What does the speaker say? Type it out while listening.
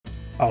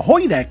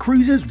Ahoy there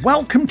cruisers,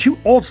 welcome to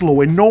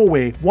Oslo in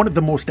Norway, one of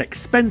the most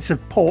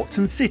expensive ports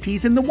and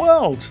cities in the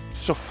world.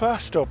 So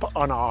first up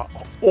on our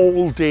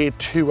all-day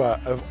tour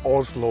of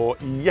Oslo,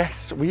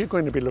 yes, we are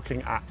going to be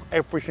looking at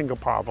every single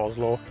part of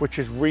Oslo, which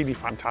is really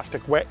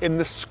fantastic. We're in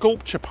the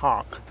sculpture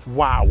park.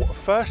 Wow,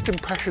 first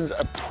impressions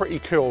are pretty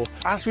cool.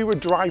 As we were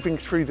driving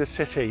through the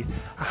city,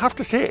 I have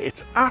to say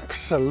it's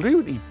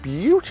absolutely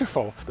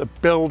beautiful. The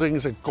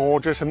buildings are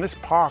gorgeous and this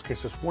park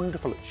is just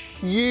wonderful. It's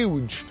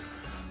huge,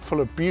 full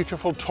of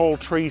beautiful tall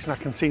trees, and I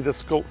can see the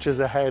sculptures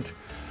ahead.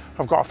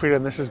 I've got a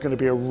feeling this is going to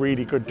be a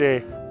really good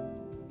day.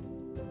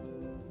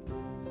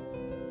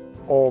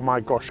 Oh my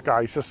gosh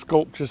guys, the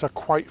sculptures are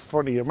quite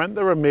funny. I mean,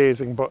 they're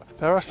amazing, but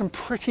there are some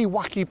pretty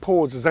wacky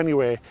poses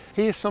anyway.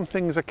 Here's some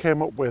things I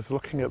came up with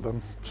looking at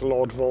them. It's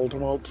Lord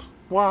Voldemort.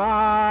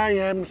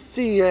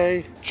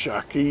 YMCA,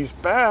 Chucky's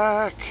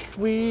back.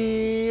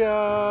 We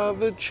are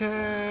the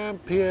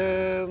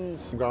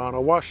champions. I'm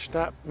gonna wash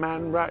that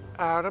man right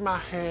out of my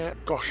hair.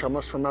 Gosh, I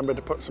must remember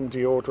to put some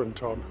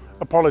deodorant on.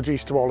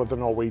 Apologies to all of the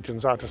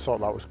Norwegians, I just thought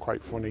that was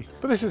quite funny.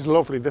 But this is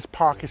lovely, this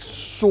park is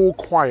so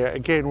quiet.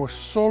 Again, we're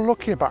so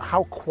lucky about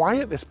how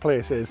quiet this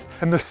place is.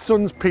 And the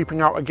sun's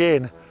peeping out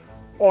again.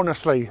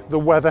 Honestly, the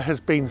weather has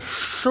been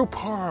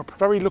superb.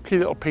 Very lucky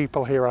little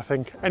people here, I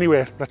think.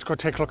 Anyway, let's go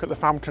take a look at the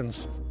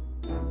fountains.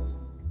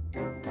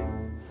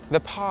 The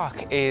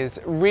park is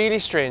really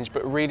strange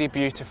but really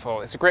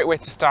beautiful. It's a great way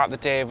to start the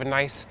day with a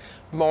nice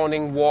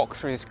morning walk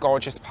through this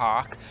gorgeous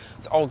park.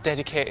 It's all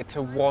dedicated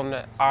to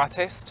one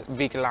artist,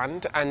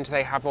 Vigeland, and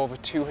they have over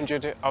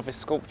 200 of his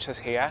sculptures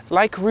here.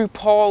 Like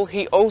RuPaul,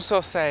 he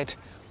also said,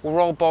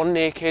 we're all born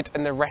naked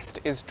and the rest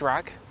is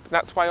drag.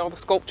 That's why all the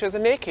sculptures are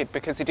naked,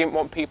 because he didn't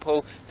want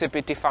people to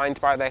be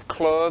defined by their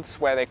clothes,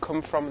 where they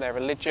come from, their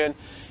religion.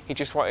 He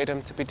just wanted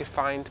them to be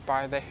defined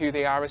by who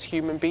they are as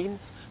human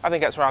beings. I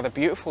think that's rather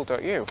beautiful,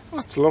 don't you?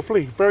 That's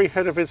lovely. Very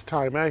ahead of his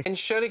time, eh? And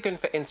surely gun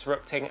for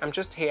interrupting, I'm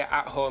just here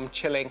at home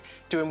chilling,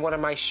 doing one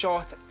of my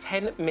short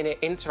 10-minute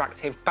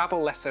interactive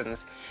Babbel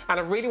lessons. And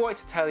I really wanted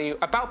to tell you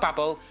about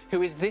Babbel,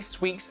 who is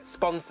this week's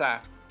sponsor.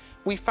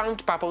 We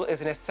found Babbel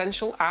is an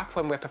essential app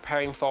when we're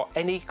preparing for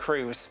any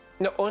cruise.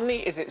 Not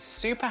only is it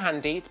super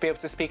handy to be able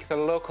to speak the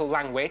local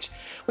language,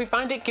 we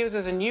find it gives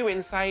us a new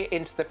insight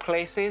into the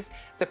places,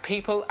 the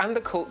people and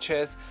the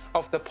cultures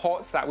of the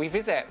ports that we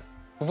visit.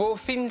 Hvor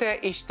finde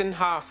ich den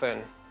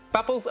Hafen?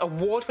 Babbel's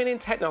award-winning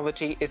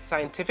technology is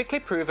scientifically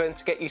proven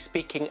to get you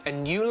speaking a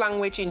new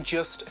language in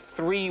just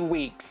 3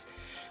 weeks.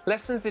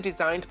 Lessons are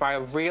designed by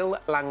real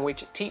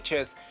language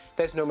teachers.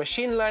 There's no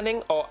machine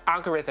learning or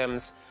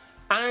algorithms.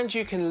 And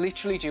you can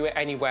literally do it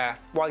anywhere,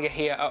 while you're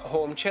here at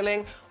home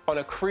chilling, on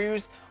a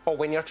cruise, or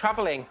when you're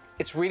traveling.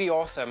 It's really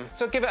awesome.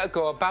 So give it a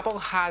go. Babbel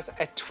has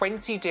a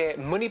 20-day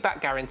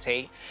money-back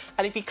guarantee.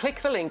 And if you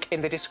click the link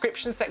in the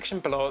description section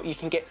below, you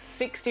can get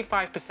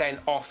 65%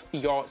 off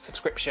your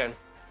subscription.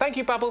 Thank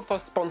you, Babbel, for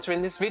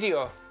sponsoring this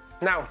video.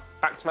 Now,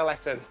 back to my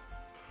lesson.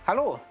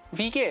 Hallo,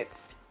 wie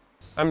geht's?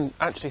 I'm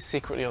actually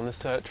secretly on the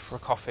search for a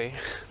coffee.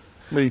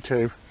 Me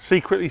too.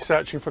 Secretly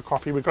searching for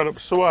coffee. We got up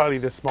so early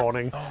this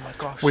morning. Oh my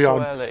gosh,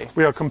 early.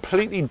 We are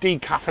completely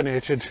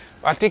decaffeinated.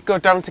 I did go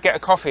down to get a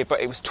coffee,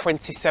 but it was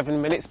 27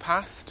 minutes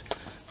past.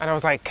 And I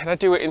was like, can I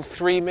do it in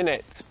 3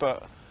 minutes?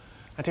 But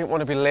I didn't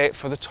want to be late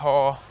for the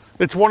tour.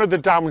 It's one of the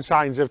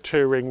downsides of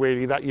touring,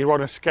 really, that you're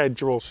on a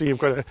schedule, so you've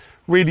got to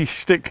really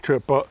stick to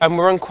it. But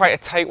we're on quite a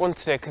tight one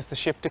today because the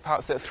ship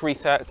departs at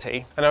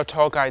 3:30. And our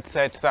tour guide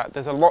said that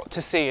there's a lot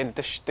to see in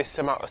this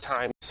amount of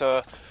time.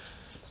 So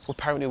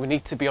apparently we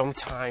need to be on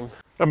time.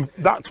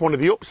 That's one of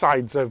the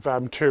upsides of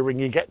touring.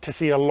 You get to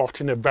see a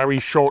lot in a very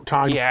short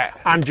time. Yeah.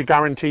 And you're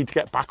guaranteed to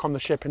get back on the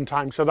ship in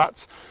time. So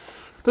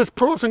there's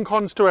pros and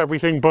cons to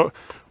everything, but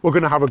we're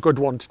going to have a good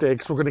one today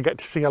because we're going to get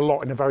to see a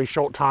lot in a very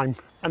short time.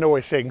 I know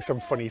we're saying some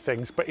funny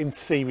things, but in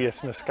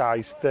seriousness,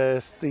 guys,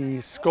 there's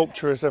the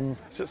sculpturism.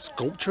 Is it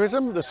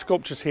sculpturism? The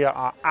sculptures here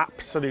are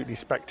absolutely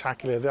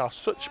spectacular. They are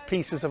such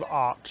pieces of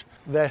art.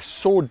 They're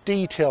so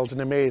detailed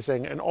and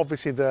amazing, and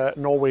obviously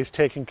Norway's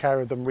taking care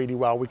of them really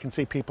well. We can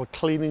see people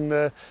cleaning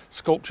the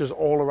sculptures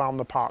all around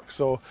the park,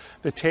 so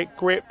they take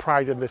great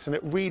pride in this, and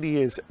it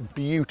really is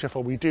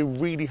beautiful. We do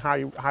really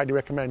highly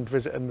recommend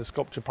visiting the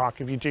sculpture park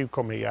if you do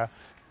come here.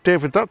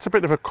 David, that's a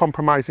bit of a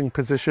compromising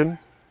position.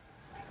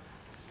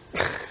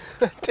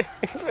 I don't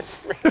even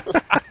realise.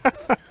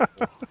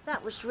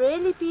 That was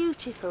really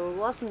beautiful,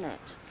 wasn't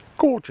it?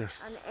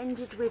 Gorgeous. And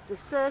ended with the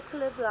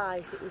circle of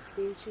life. It was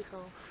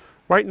beautiful.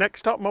 Right,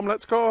 next up, Mum,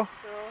 let's go.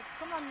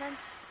 Come on then.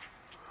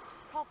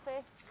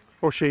 Coffee.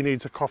 Oh, she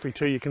needs a coffee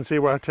too. You can see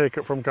where I take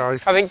it from,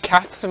 guys. I think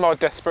Kath's more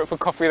desperate for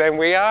coffee than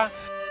we are.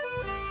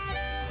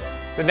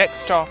 The next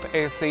stop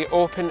is the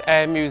Open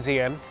Air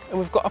Museum, and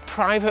we've got a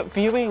private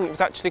viewing. It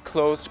was actually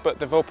closed, but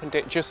they've opened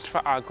it just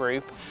for our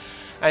group.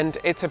 And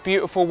it's a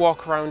beautiful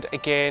walk around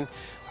again,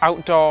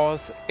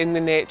 outdoors, in the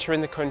nature,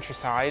 in the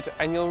countryside.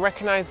 And you'll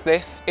recognise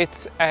this.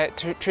 It's a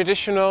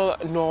traditional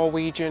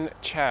Norwegian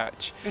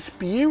church. It's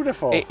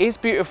beautiful. It is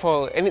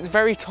beautiful, and it's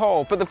very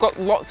tall, but they've got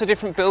lots of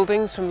different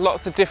buildings from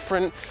lots of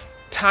different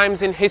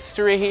times in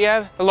history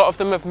here. A lot of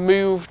them have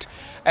moved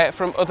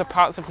from other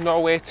parts of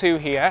Norway to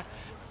here.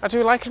 I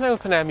do like an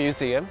open air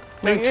museum.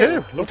 Me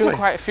too, We've done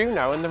quite a few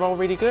now and they're all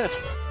really good.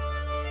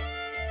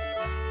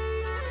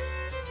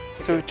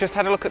 So we just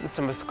had a look at the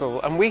summer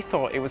school and we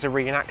thought it was a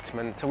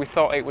reenactment. So we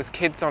thought it was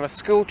kids on a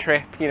school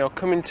trip, you know,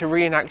 coming to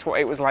reenact what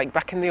it was like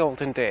back in the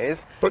olden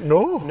days. But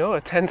no. No,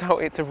 it turns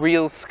out it's a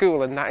real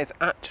school and that is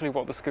actually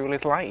what the school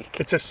is like.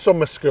 It's a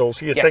summer school,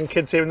 so you send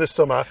kids here in the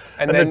summer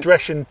and they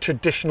dress in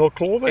traditional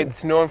clothing.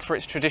 It's known for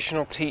its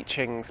traditional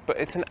teachings, but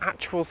it's an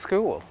actual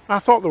school. I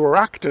thought they were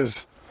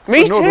actors.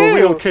 Me too. No, they were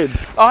real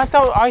kids. Oh,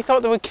 I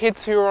thought there were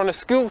kids who were on a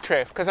school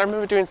trip, because I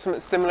remember doing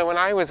something similar when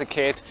I was a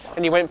kid,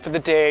 and you went for the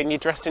day and you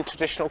dressed in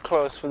traditional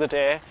clothes for the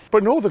day.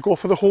 But no, they go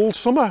for the whole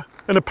summer.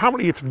 And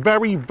apparently it's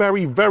very,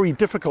 very, very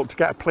difficult to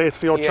get a place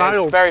for your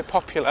child. It's very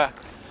popular.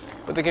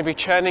 But they're going to be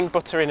churning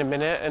butter in a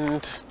minute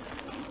and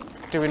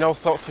doing all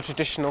sorts of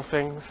traditional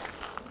things.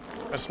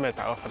 I just made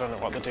that up, I don't know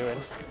what they're doing.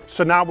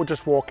 So now we're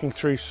just walking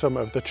through some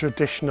of the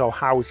traditional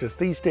houses.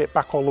 These date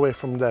back all the way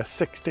from the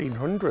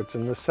 1600s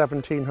and the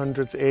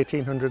 1700s,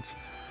 1800s.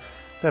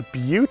 They're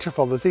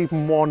beautiful. There's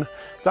even one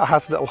that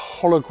has little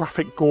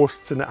holographic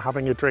ghosts in it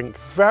having a drink.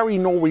 Very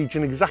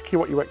Norwegian, exactly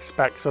what you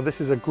expect. So this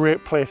is a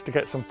great place to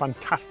get some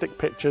fantastic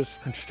pictures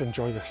and just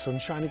enjoy the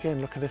sunshine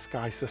again. Look at this,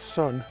 guys, the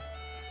sun.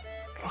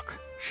 Look,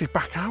 she's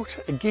back out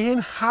again.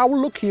 How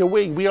lucky are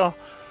we? We are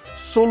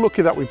so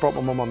lucky that we brought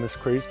my mum on this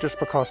cruise just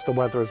because the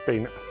weather has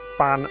been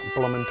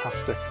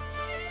fan-blummentastic.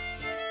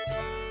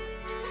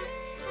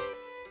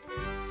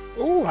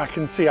 Oh, I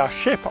can see our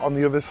ship on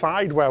the other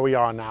side where we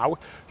are now.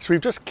 So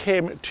we've just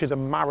came to the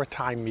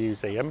Maritime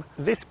Museum.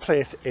 This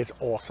place is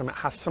awesome. It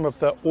has some of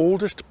the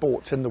oldest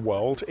boats in the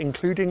world,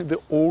 including the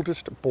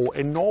oldest boat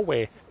in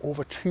Norway,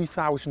 over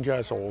 2,000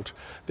 years old.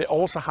 They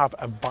also have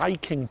a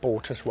Viking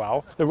boat as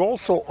well. They're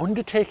also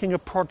undertaking a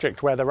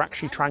project where they're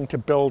actually trying to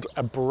build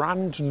a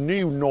brand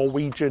new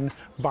Norwegian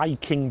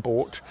Viking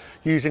boat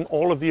using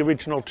all of the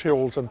original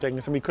tools and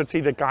things. And we could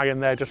see the guy in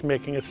there just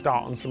making a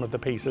start on some of the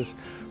pieces.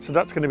 So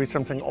that's going to be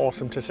something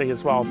awesome to see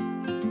as well.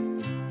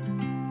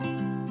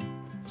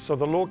 So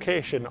the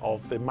location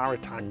of the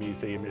Maritime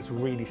Museum is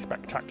really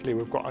spectacular.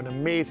 We've got an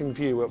amazing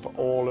view of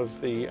all of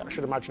the, I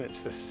should imagine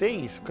it's the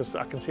seas, because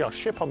I can see our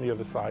ship on the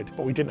other side.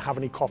 But we didn't have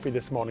any coffee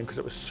this morning because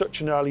it was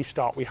such an early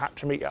start. We had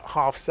to meet at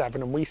 7:30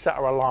 and we set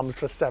our alarms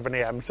for 7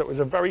 a.m. So it was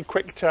a very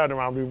quick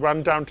turnaround. We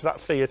ran down to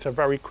that theatre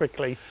very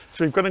quickly.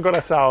 So we've gone and got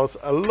ourselves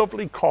a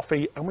lovely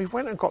coffee and we've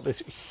went and got this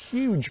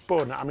huge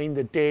bun. I mean,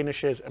 the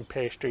danishes and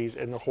pastries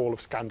in the whole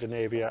of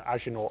Scandinavia,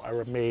 as you know,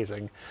 are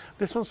amazing.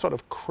 This one's sort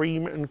of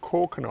cream and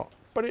coconut.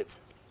 But it's,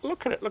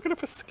 look at it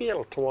for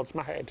scale towards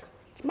my head.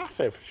 It's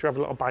massive. Should we have a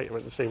little bite of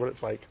it and see what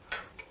it's like?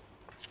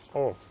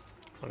 Oh,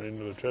 I didn't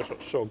know the taste,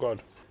 that's so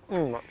good.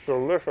 That's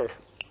delicious.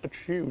 It's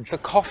huge. The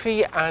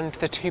coffee and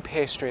the two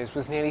pastries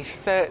was nearly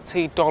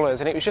 $30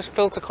 and it was just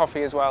filter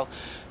coffee as well.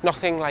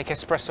 Nothing like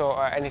espresso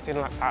or anything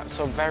like that,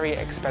 so very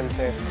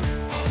expensive.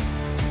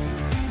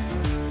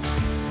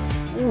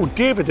 Oh,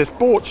 David, this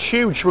boat's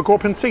huge. Should we go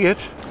up and see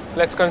it?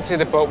 Let's go and see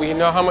the boat. We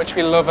know how much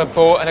we love a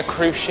boat and a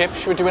cruise ship.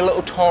 Should we do a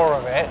little tour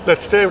of it?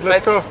 Let's do,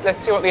 let's go.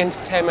 Let's see what the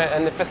entertainment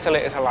and the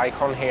facilities are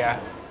like on here.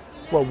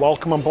 Well,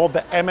 welcome on board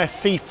the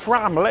MSC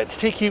Fram. Let's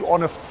take you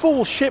on a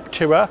full ship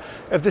tour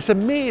of this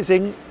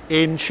amazing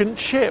ancient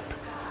ship.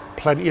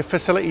 Plenty of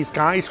facilities,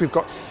 guys. We've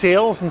got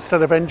sails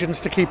instead of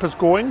engines to keep us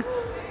going.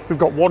 We've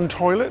got one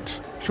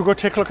toilet. Should we go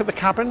take a look at the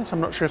cabins?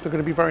 I'm not sure if they're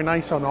going to be very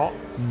nice or not.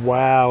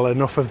 Well,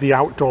 enough of the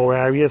outdoor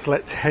areas.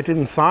 Let's head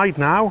inside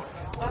now.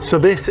 So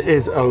this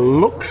is a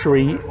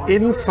luxury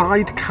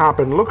inside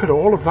cabin. Look at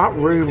all of that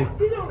room.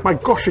 My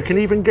gosh, you can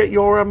even get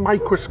your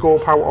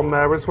microscope out on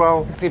there as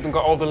well. It's even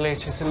got all the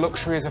latest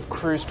luxuries of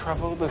cruise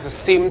travel. There's a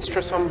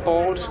seamstress on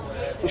board.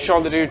 I'm sure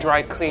they do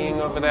dry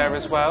cleaning over there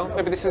as well.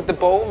 Maybe this is the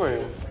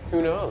ballroom.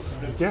 Who knows?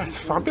 Yes,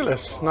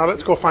 fabulous. Now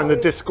let's go find the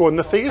disco in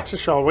the theatre,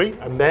 shall we?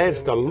 And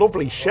there's the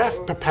lovely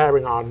chef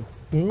preparing our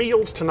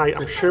meals tonight.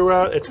 I'm sure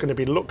it's going to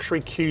be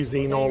luxury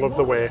cuisine all of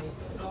the way.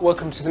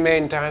 Welcome to the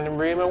main dining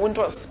room. I wonder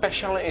what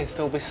specialities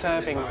they'll be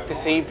serving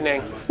this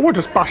evening. Oh,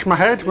 just bash my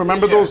head.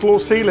 Remember those low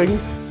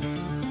ceilings?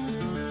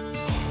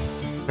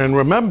 And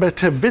remember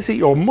to visit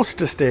your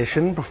muster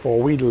station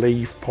before we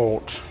leave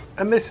port.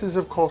 And this is,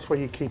 of course, where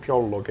you keep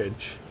your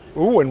luggage.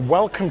 Oh, and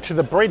welcome to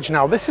the bridge.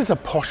 Now, this is a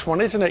posh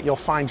one, isn't it? You'll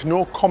find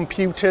no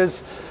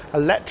computers,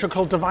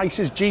 electrical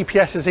devices,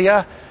 GPS is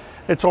here.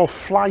 It's all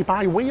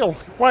fly-by-wheel.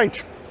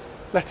 Right,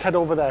 let's head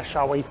over there,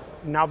 shall we?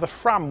 Now, the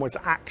Fram was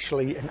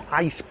actually an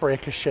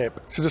icebreaker ship.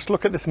 So just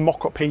look at this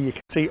mock-up here. You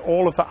can see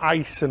all of the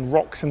ice and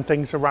rocks and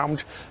things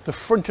around. The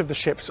front of the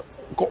ship's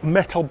got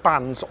metal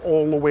bands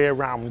all the way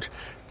around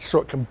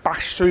so it can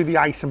bash through the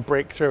ice and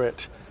break through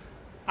it.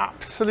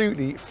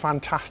 Absolutely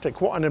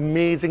fantastic. What an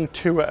amazing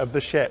tour of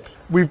the ship.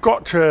 We've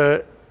got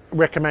to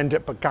recommend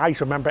it, but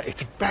guys, remember,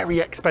 it's very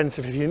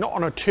expensive. If you're not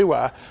on a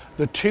tour,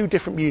 the two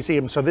different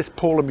museums, so this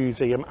Polar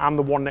Museum and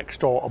the one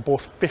next door, are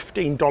both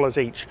 $15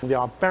 each. They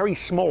are very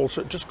small,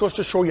 so it just goes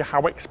to show you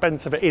how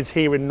expensive it is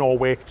here in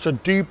Norway. So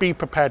do be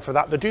prepared for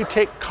that. They do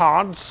take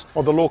cards,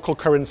 or the local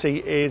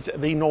currency is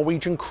the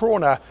Norwegian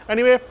krona.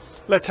 Anyway,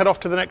 let's head off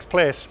to the next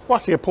place. Oh, I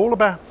see a polar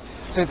bear.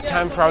 So it's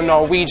time for our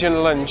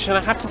Norwegian lunch, and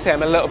I have to say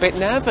I'm a little bit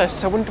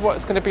nervous. I wonder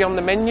what's going to be on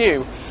the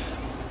menu.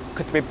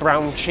 Could there be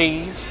brown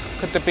cheese?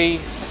 Could there be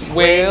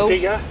whale?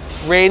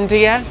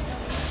 Reindeer?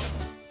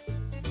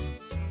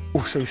 Oh,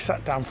 so we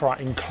sat down for our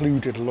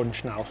included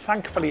lunch now.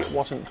 Thankfully it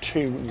wasn't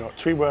too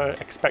nuts. We were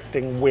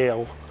expecting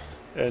whale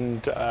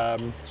and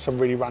some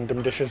really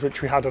random dishes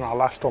which we had on our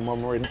last one when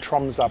we were in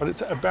Tromsø, but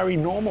it's a very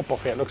normal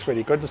buffet. It looks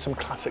really good. There's some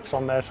classics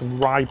on there, some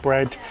rye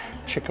bread,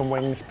 chicken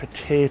wings,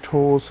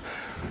 potatoes.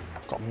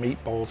 Got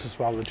meatballs as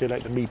well. They do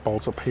like the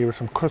meatballs up here with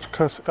some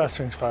couscous. First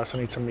things first, I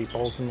need some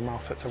meatballs in the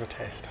mouth. Let's have a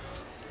taste.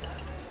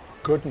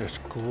 Goodness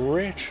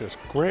gracious,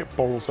 great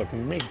bowls of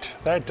meat.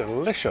 They're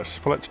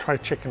delicious. Well, let's try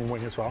chicken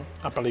wing as well.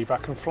 I believe I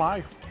can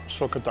fly.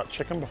 So good, that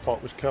chicken before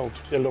it was killed.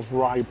 They love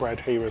rye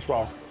bread here as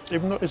well.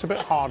 Even though it's a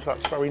bit hard,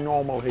 that's very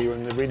normal here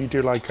and they really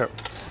do like it.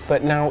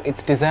 But now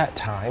it's dessert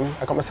time.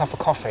 I got myself a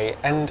coffee,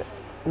 and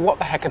what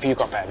the heck have you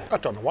got, Ben? I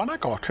don't know what I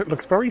got. It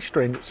looks very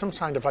strange. It's some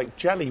kind of like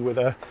jelly with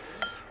a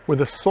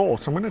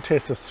sauce. I'm going to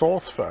taste the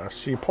sauce first.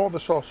 So you pour the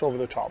sauce over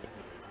the top.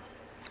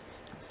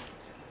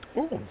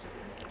 Ooh.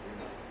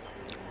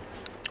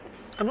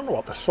 I don't know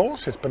what the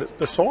sauce is, but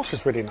the sauce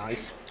is really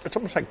nice. It's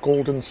almost like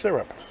golden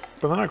syrup.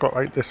 But then I got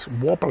like this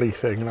wobbly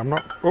thing, and I'm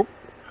not... Oh,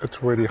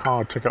 it's really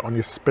hard to get on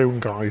your spoon,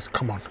 guys.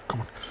 Come on,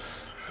 come on.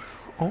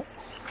 Oh,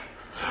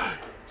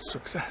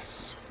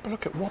 success. But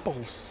look, it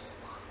wobbles.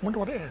 I wonder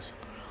what it is.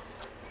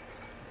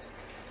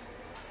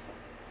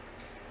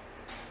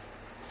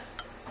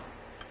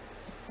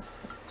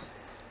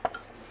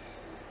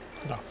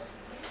 No,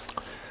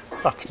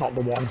 that's not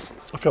the one.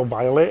 I feel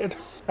violated.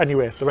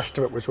 Anyway, the rest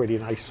of it was really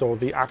nice. So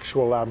the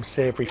actual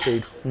savoury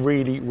food,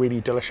 really,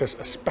 really delicious,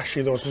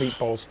 especially those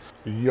meatballs.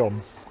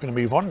 Yum. We're going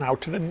to move on now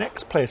to the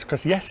next place,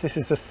 because yes, this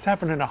is a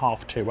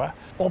 7.5 tour.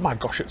 Oh my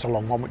gosh, it's a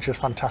long one, which is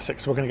fantastic.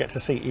 So we're going to get to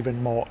see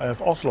even more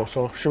of Oslo.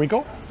 So should we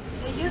go?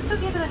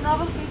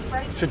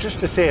 So just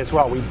to say as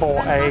well, we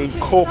bought a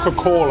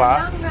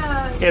Coca-Cola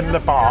in the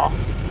bar.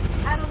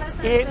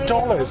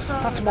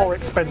 $8. That's more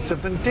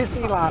expensive than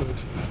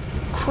Disneyland.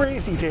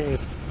 Crazy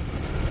days.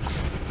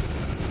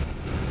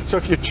 So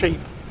if you're cheap,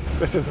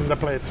 this isn't the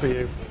place for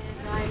you.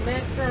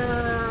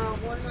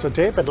 So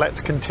David,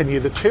 let's continue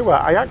the tour.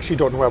 I actually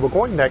don't know where we're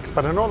going next,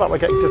 but I know that we're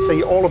getting to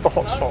see all of the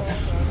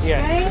hotspots.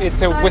 Yes,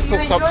 it's a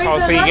whistle-stop tour,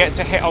 so you get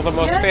to hit all the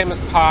most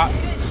famous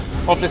parts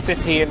of the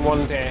city in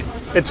one day.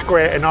 It's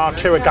great, and our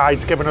tour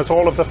guide's given us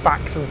all of the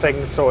facts and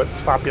things, so it's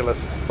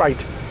fabulous.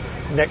 Right,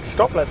 next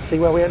stop, let's see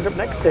where we end up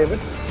next, David.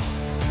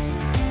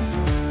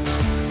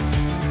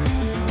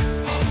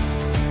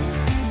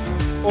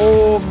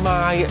 Oh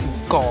my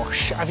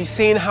gosh, have you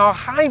seen how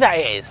high that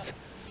is?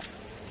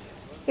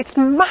 It's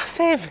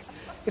massive.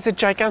 It's a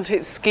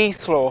gigantic ski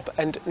slope,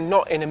 and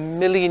not in a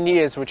million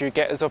years would you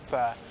get us up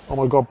there. Oh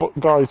my God, but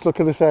guys, look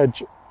at this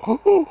edge.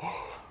 Oh,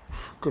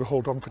 gotta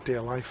hold on for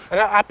dear life. And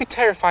I'd be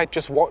terrified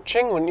just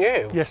watching, wouldn't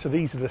you? Yeah, so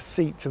these are the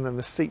seats, and then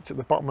the seats at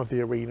the bottom of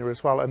the arena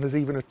as well, and there's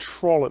even a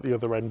troll at the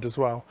other end as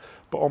well.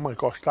 But oh my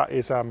gosh, that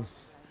is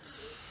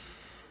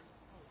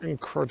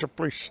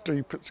incredibly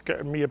steep. It's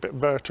getting me a bit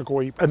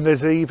vertigo-y. And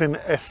there's even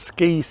a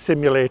ski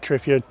simulator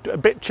if you're a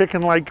bit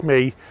chicken like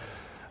me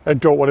and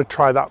don't want to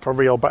try that for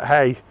real. But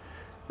hey,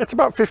 it's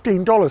about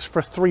 $15 for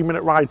a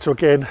 3-minute ride. So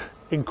again,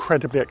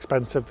 incredibly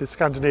expensive. The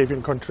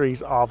Scandinavian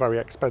countries are very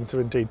expensive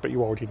indeed, but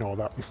you already know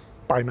that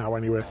by now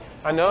anyway.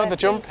 I know, the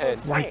jump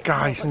is. Right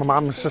guys, my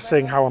mum's just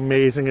saying how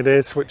amazing it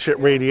is, which it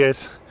really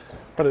is.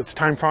 But it's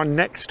time for our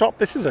next stop.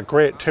 This is a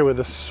great tour.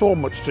 There's so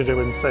much to do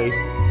and see.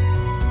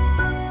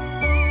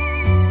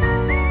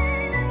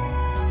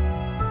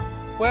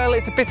 Well,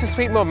 it's a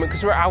bittersweet moment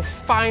because we're at our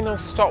final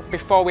stop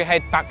before we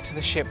head back to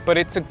the ship, but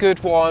it's a good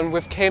one.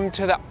 We've come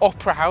to the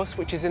Opera House,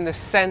 which is in the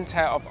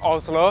centre of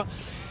Oslo.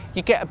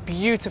 You get a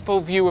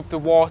beautiful view of the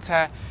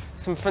water,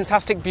 some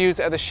fantastic views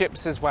of the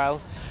ships as well.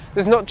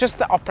 There's not just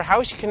the Opera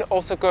House, you can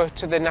also go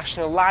to the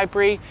National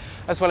Library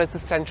as well as the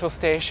Central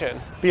Station.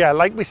 But yeah,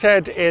 like we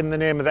said in the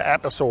name of the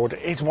episode,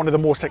 it is one of the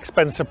most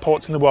expensive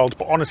ports in the world,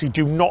 but honestly,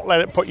 do not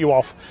let it put you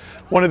off.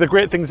 One of the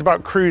great things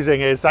about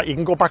cruising is that you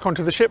can go back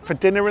onto the ship for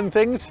dinner and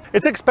things.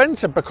 It's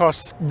expensive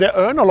because they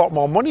earn a lot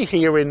more money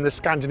here in the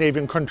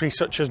Scandinavian countries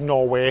such as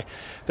Norway.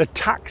 The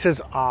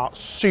taxes are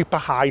super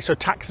high, so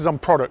taxes on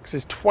products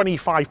is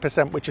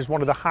 25%, which is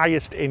one of the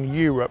highest in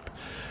Europe.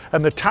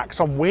 And the tax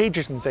on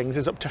wages and things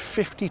is up to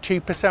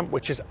 52%,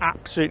 which is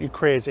absolutely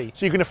crazy.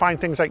 So you're going to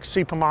find things like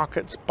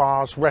supermarkets,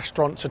 bars,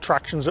 restaurants,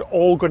 attractions are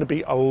all going to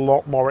be a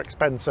lot more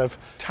expensive.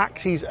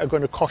 Taxis are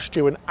going to cost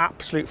you an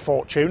absolute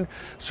fortune.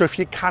 So if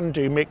you can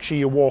do, make sure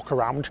you walk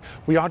around.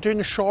 We are doing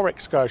a shore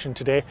excursion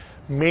today.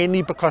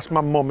 mainly because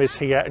my mum is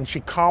here and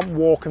she can't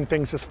walk and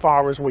things as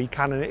far as we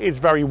can, and it is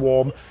very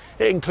warm.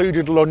 It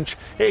included lunch,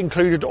 it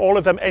included all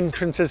of them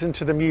entrances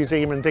into the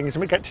museum and things,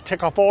 and we get to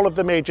tick off all of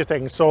the major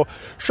things. So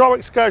shore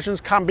excursions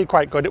can be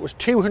quite good. It was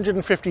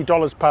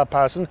 $250 per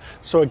person,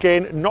 so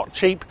again, not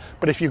cheap,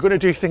 but if you're going to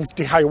do things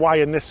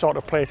DIY in this sort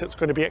of place, it's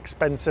going to be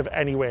expensive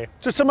anyway.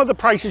 So some of the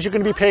prices, you're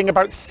going to be paying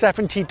about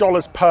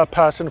 $70 per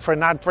person for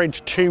an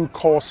average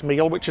 2-course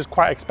meal, which is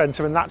quite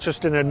expensive, and that's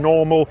just in a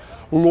normal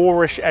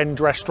lowish end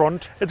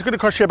restaurant. It's going to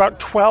cost you about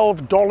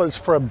 $12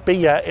 for a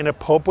beer in a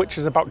pub, which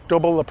is about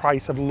double the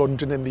price of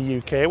London in the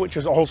UK, which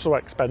is also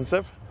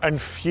expensive.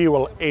 And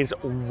fuel is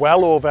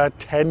well over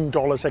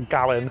 $10 a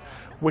gallon,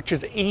 which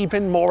is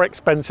even more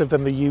expensive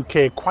than the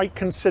UK, quite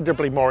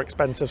considerably more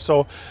expensive.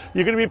 So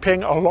you're going to be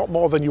paying a lot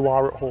more than you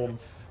are at home.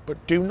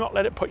 But do not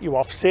let it put you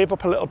off. Save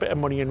up a little bit of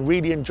money and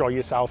really enjoy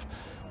yourself.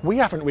 We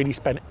haven't really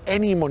spent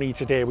any money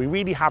today, we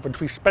really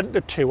haven't. We've spent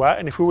the tour,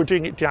 and if we were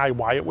doing it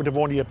DIY, it would have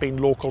only been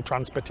local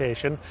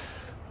transportation.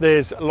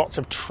 There's lots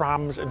of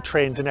trams and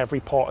trains in every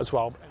port as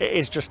well. It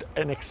is just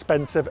an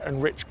expensive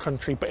and rich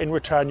country, but in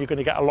return you're going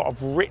to get a lot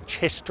of rich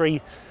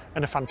history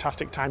and a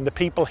fantastic time. The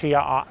people here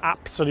are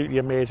absolutely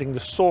amazing.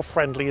 They're so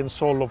friendly and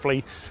so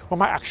lovely. We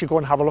might actually go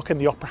and have a look in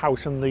the Opera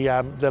House and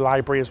the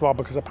library as well,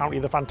 because apparently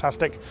they're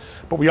fantastic.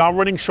 But we are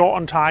running short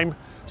on time,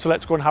 so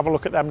let's go and have a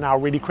look at them now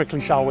really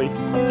quickly, shall we?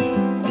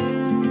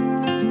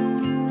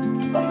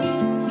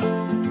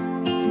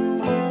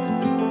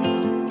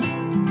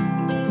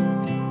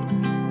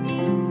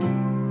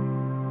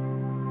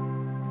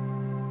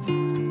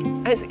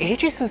 It's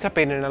ages since I've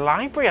been in a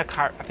library. I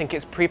think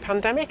it's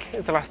pre-pandemic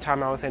is the last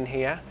time I was in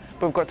here.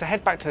 But we've got to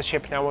head back to the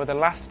ship now. We're the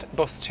last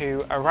bus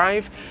to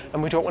arrive,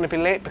 and we don't want to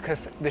be late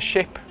because the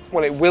ship,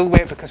 well, it will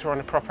wait because we're on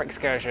a proper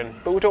excursion.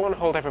 But we don't want to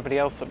hold everybody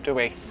else up, do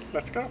we?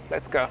 Let's go.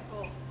 Let's go.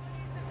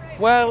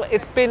 Well,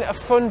 it's been a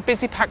fun,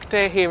 busy packed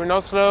day here in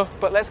Oslo,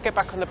 but let's get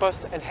back on the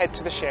bus and head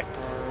to the ship.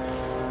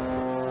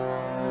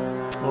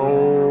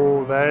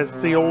 Oh, there's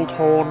the old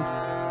horn.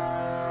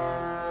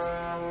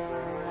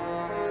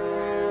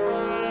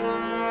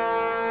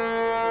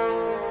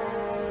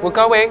 We're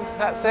going,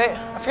 that's it.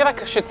 I feel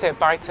like I should say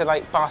bye to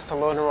like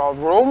Barcelona or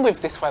Rome with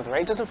this weather.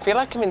 It doesn't feel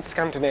like I'm in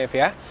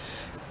Scandinavia.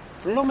 It's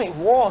blooming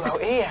warm out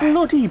here.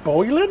 Bloody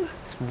boiling.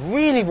 It's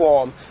really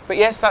warm. But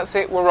yes, that's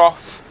it, we're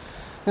off.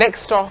 Next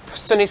stop,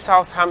 sunny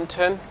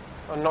Southampton.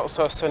 Or not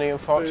so sunny,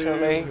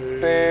 unfortunately.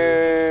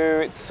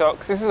 Boo, it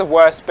sucks. This is the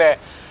worst bit.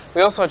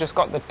 We also just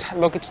got the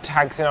luggage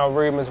tags in our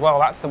room as well.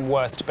 That's the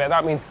worst bit.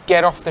 That means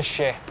get off the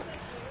ship.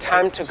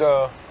 Time to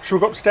go. Should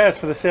we go upstairs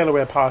for the sail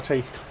away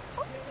party?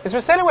 Is there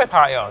a sail away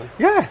party on?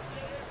 Yeah.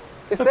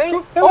 Is there?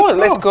 Yeah, oh,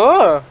 let's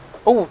go.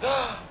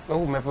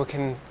 Oh, maybe we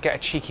can get a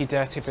cheeky,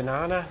 dirty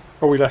banana.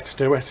 Oh, let's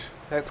do it.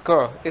 Let's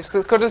go. Let's go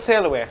to the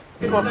sail away.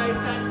 Say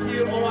thank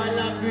you or I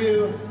love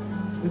you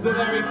is a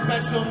very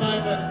special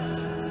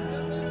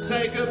moment.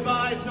 Say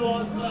goodbye to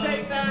Oslo.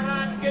 Shake their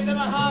hand, give them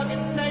a hug,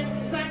 and say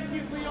thank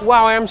you for your...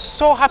 Wow, I am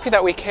so happy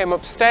that we came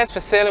upstairs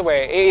for sail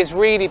away. It is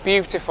really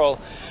beautiful.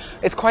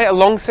 It's quite a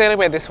long sail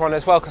away, this one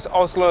as well, because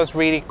Oslo is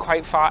really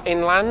quite far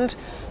inland.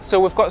 So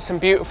we've got some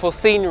beautiful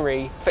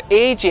scenery. For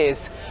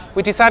ages,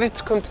 we decided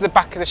to come to the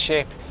back of the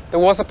ship. There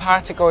was a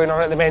party going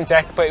on at the main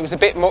deck, but it was a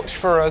bit much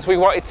for us. We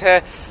wanted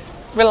to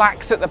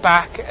relax at the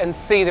back and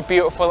see the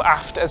beautiful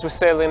aft as we're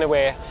sailing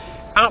away.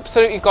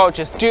 Absolutely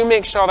gorgeous. Do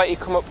make sure that you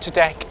come up to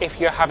deck if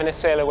you're having a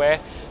sail away,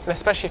 and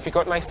especially if you've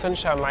got nice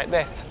sunshine like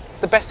this.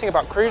 The best thing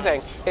about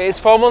cruising. It is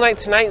formal night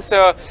tonight,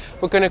 so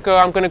I'm going to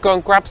go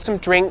and grab some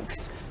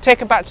drinks, take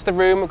them back to the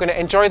room. We're going to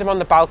enjoy them on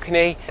the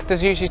balcony.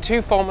 There's usually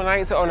 2 formal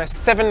nights on a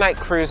 7-night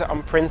cruise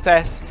on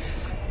Princess.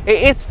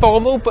 It is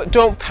formal, but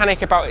don't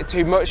panic about it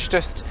too much.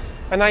 Just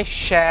a nice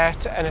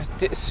shirt and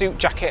a suit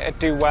jacket would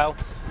do well.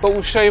 But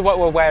we'll show you what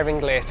we're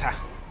wearing later.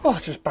 Oh,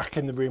 just back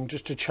in the room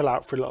just to chill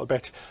out for a little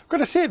bit. I've got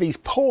to say, these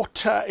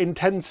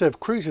port-intensive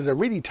cruises are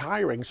really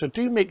tiring, so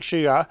do make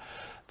sure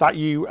that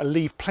you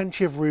leave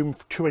plenty of room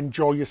to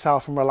enjoy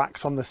yourself and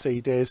relax on the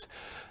sea days.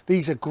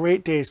 These are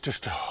great days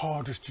just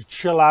to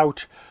chill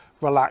out,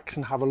 relax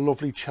and have a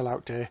lovely chill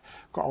out day.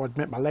 Got to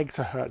admit, my legs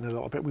are hurting a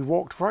little bit. We've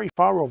walked very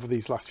far over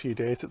these last few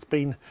days. It's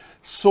been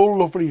so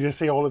lovely to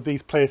see all of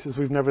these places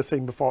we've never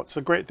seen before. It's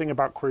a great thing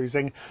about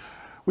cruising.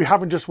 We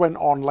haven't just went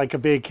on like a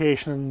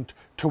vacation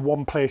to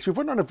one place. We've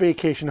went on a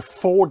vacation to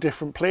 4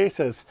 different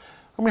places,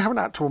 and we haven't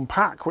had to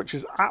unpack, which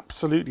is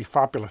absolutely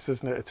fabulous,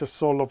 isn't it? It's just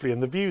so lovely.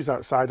 And the views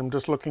outside, I'm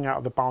just looking out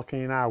of the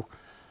balcony now.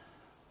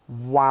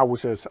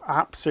 Wowzers,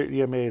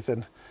 absolutely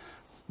amazing.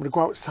 I'm going to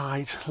go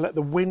outside, let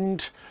the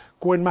wind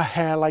go in my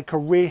hair like a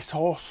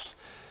racehorse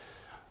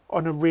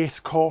on a race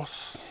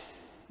course.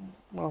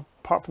 Well,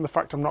 apart from the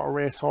fact I'm not a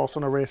racehorse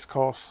on a race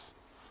course.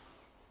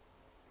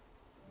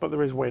 But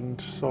there is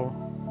wind, so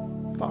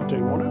that'll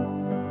do, won't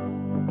it?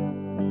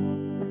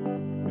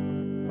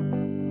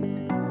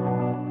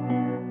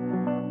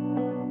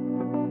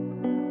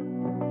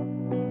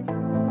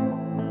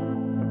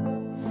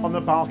 On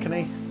the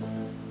balcony,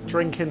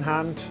 drink in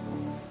hand,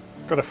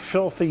 got a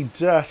filthy,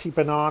 dirty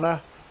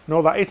banana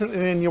No, that isn't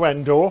an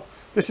innuendo.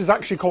 This is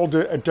actually called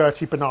a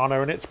dirty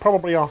banana, and it's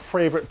probably our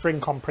favourite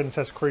drink on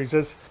Princess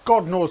Cruises.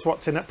 God knows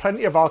what's in it.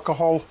 Plenty of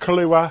alcohol,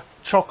 Kahlua,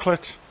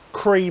 chocolate,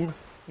 cream,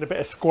 and a bit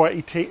of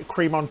squirty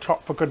cream on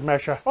top for good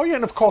measure. Oh yeah,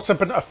 and of course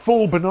a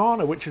full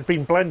banana which has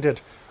been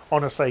blended.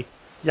 Honestly,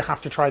 you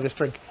have to try this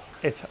drink.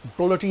 It's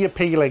bloody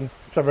appealing.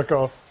 Let's have a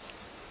go.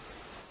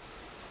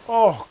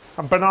 Oh,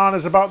 and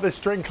bananas about this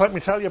drink, let me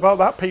tell you about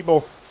that,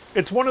 people.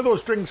 It's one of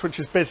those drinks which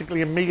is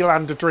basically a meal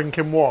and a drink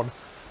in one.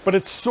 But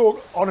it's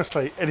so,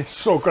 honestly, it is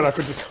so good. I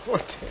could just, so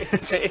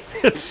tasty.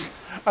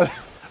 I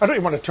don't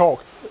even want to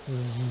talk.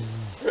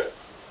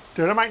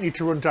 Dude, I might need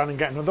to run down and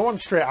get another one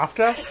straight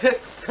after. It's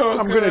so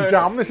I'm good. going to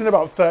down this in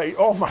about 30.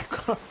 Oh my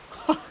God.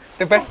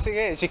 The best thing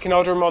is you can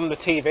order them on the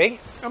TV.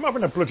 I'm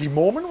having a bloody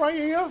moment right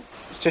here.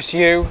 It's just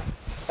you,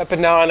 a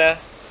banana,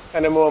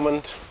 and a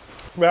moment.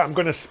 Right, I'm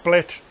going to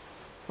split.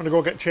 I'm going to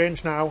go get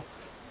changed now.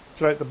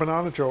 Do you like the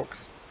banana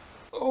jokes?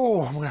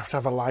 Oh, I'm going to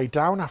have a lie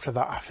down after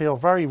that. I feel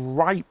very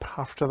ripe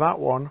after that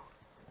one.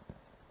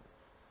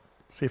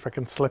 See if I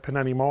can slip in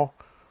any more.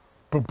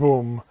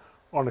 Boom.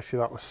 Honestly,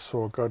 that was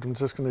so good. I'm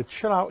just going to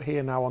chill out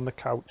here now on the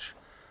couch.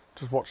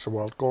 Just watch the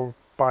world go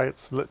by.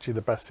 It's literally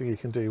the best thing you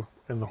can do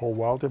in the whole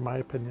world, in my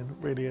opinion.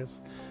 It really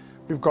is.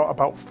 We've got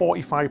about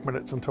 45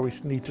 minutes until we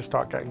need to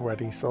start getting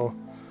ready. So,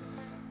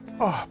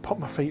 oh, put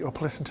my feet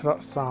up, listen to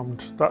that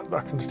sound.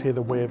 I can just hear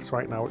the waves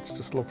right now. It's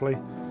just lovely.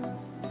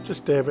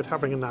 Just David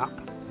having a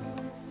nap.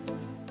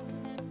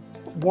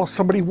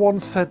 Somebody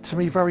once said to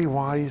me, very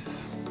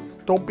wise,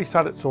 don't be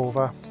sad it's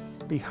over,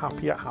 be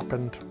happy it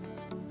happened.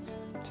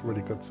 It's a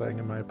really good saying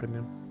in my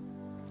opinion.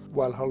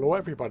 Well, hello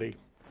everybody.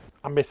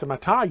 I'm missing my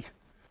tie.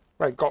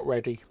 Right, got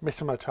ready,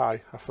 missing my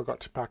tie. I forgot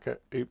to pack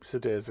it. Oops, a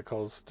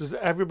daisicles. Does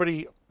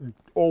everybody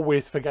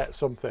always forget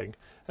something?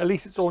 At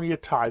least it's only a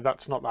tie.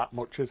 That's not that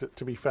much, is it,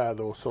 to be fair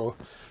though? So,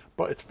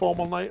 but it's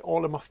formal night,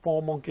 all in my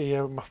formal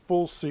gear, my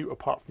full suit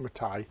apart from a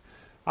tie.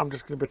 I'm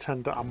just going to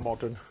pretend that I'm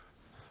modern.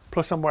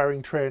 Plus I'm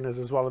wearing trainers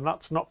as well, and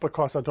that's not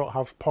because I don't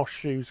have posh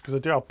shoes, because I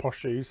do have posh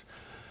shoes,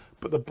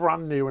 but they're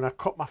brand new and I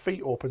cut my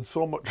feet open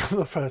so much on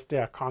the first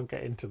day I can't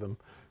get into them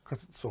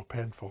because it's so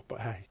painful,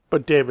 but hey.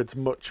 But David's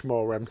much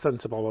more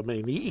sensible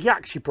than me. He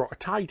actually brought a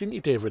tie, didn't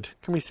you, David?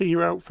 Can we see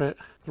your outfit?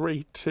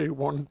 3, 2,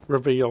 1,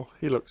 reveal.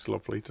 He looks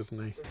lovely,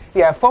 doesn't he?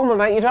 Yeah, formal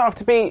night, you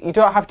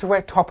don't have to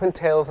wear top and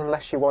tails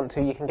unless you want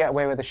to. You can get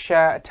away with a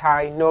shirt, a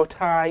tie, no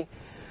tie.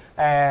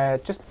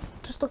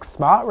 Just look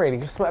smart really,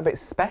 just something a bit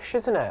special,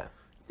 isn't it?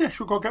 Yeah,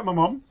 should we go get my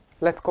mum?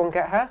 Let's go and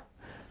get her.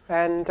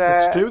 And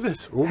let's do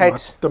this. Oh,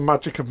 the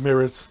magic of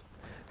mirrors.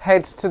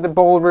 Head to the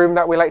ballroom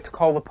that we like to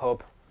call the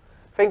pub.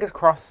 Fingers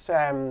crossed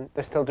they're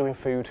still doing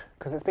food,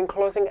 because it's been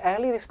closing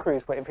early this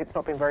cruise, but if it's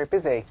not been very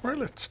busy. Right,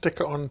 let's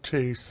stick it on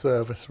to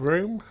service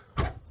room.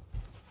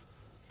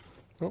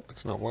 Oh,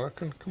 it's not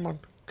working. Come on,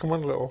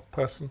 little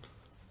person.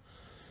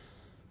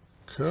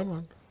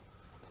 Come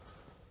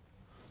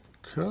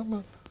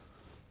on.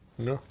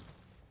 No.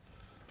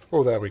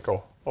 Oh, there we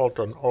go. All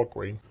done, all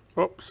green.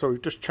 Oh, so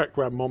we've just checked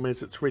where Mum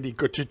is. It's really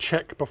good to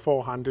check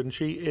beforehand, and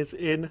she is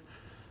in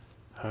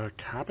her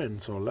cabin.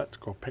 So let's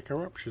go pick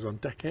her up. She's on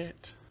deck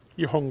 8.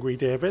 You hungry,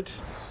 David?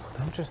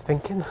 I'm just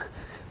thinking,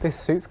 this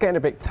suit's getting a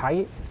bit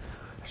tight.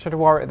 I should have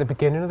wore it at the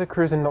beginning of the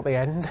cruise and not the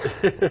end.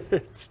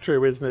 It's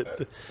true, isn't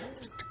it?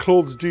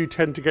 Clothes do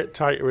tend to get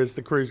tighter as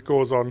the cruise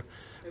goes on.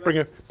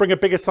 Bring a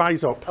bigger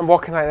size up. I'm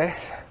walking like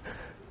this.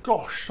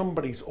 Gosh,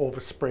 somebody's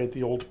oversprayed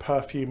the old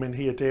perfume in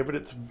here, David.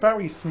 It's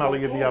very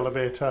smelly in the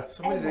elevator.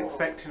 Somebody's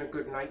expecting a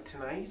good night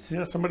tonight.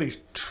 Yeah, somebody's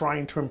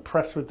trying to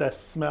impress with their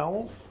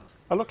smells.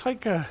 I look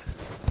like a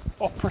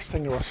opera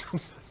singer or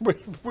something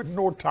with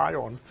no tie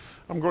on.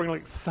 I'm going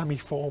like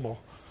semi-formal.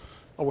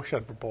 I wish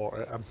I'd bought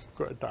it. I'm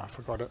good at that. I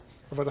forgot it.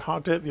 I've had a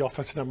hard day at the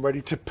office and I'm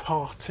ready to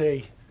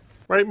party.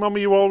 Right, Mum, are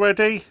you all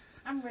ready?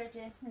 I'm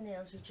ready. My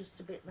nails are just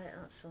a bit wet,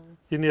 that's all.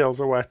 Your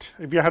nails are wet.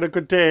 Have you had a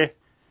good day?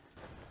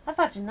 I've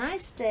had a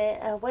nice day.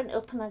 I went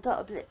up and I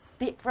got a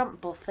big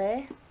rump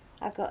buffet.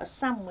 I got a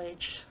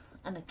sandwich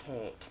and a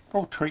cake.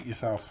 Oh, treat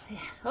yourself. Yeah.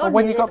 Oh,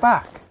 when you got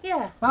back?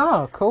 Yeah.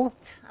 Oh, cool.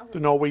 The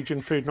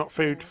Norwegian food, not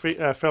food,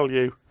 fill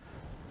you.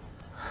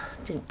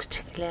 Didn't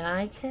particularly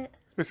like it.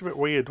 It's a bit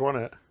weird,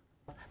 wasn't it?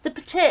 The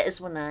potatoes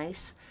were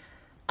nice.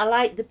 I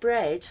liked the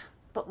bread,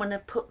 but when I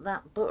put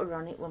that butter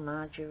on it were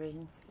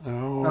margarine.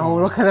 Oh,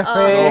 look at her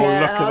Oh,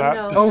 face. look at that.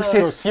 No, Oh,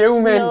 she's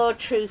fuming. No,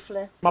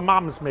 truthfully. My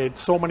mum's made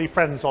so many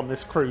friends on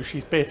this cruise,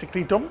 she's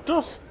basically dumped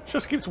us. She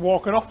just keeps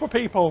walking off with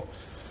people.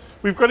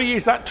 We've got to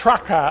use that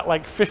tracker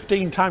like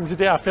 15 times a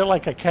day. I feel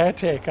like a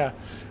caretaker.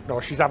 No,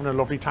 she's having a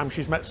lovely time.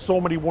 She's met so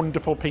many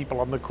wonderful people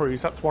on the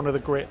cruise. That's one of the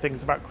great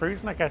things about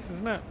cruising, I guess,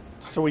 isn't it?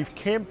 So we've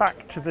came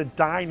back to the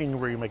dining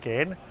room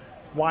again.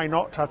 Why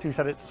not? As you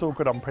said, it's so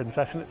good on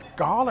Princess, and it's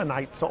gala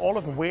night, so all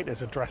of the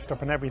waiters are dressed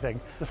up and everything.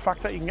 The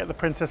fact that you can get the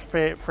Princess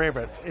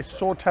favourites is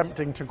so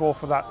tempting to go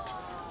for that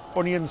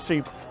onion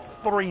soup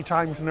 3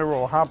 times in a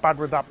row. How bad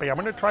would that be? I'm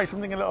going to try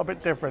something a little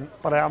bit different,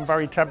 but I am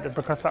very tempted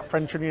because that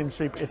French onion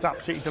soup is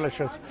absolutely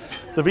delicious.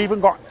 They've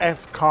even got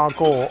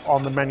escargot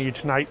on the menu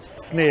tonight,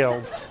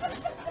 snails.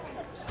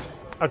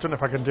 I don't know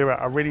if I can do it,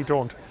 I really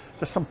don't.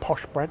 There's some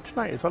posh bread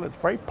tonight as well. It's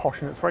very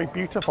posh and it's very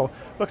beautiful.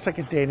 Looks like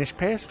a Danish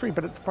pastry,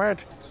 but it's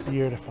bread.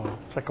 Beautiful.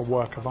 It's like a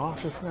work of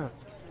art, isn't it?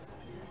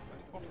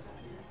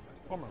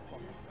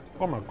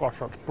 Oh my gosh,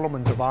 that's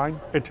blooming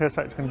divine. It tastes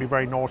like it's going to be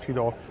very naughty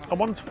though. I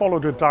once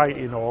followed a diet,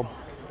 you know,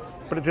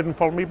 but it didn't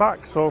follow me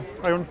back, so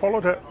I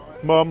unfollowed it.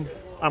 Mum,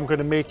 I'm going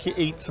to make you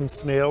eat some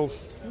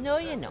snails. No,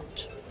 you're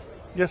not.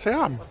 Yes,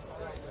 I am.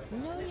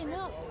 No, you're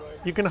not.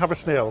 You're going to have a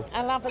snail.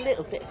 I'll have a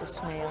little bit of the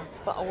snail,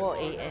 but I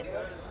won't eat it.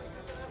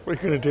 What are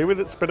you going to do with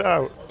it? Spit it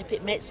out? If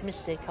it makes me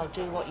sick, I'll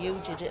do what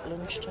you did at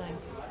lunchtime.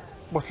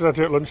 What did I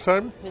do at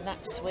lunchtime? With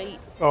that sweet.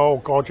 Oh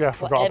God, yeah, I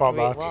forgot about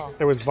Whatever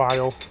that. It was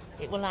vile.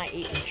 It was like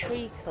eating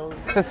treacle.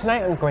 So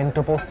tonight I'm going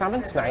double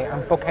salmon tonight.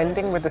 I'm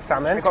bookending with the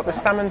salmon. I've got the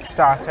salmon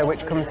starter,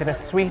 which comes in a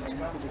sweet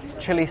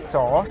chilli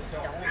sauce.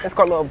 It's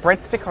got a little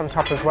breadstick on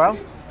top as well.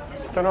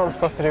 Don't know what I'm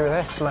supposed to do with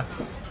this. Ma.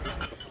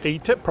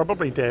 Eat it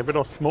probably, David,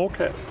 or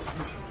smoke it.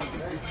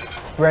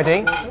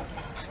 Ready,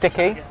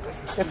 sticky.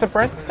 It's a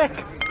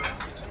breadstick.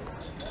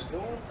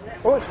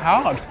 Oh, it's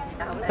hard.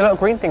 The little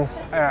green thing's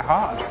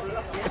hard.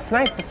 It's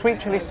nice. The sweet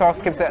chili sauce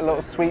gives it a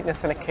little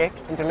sweetness and a kick,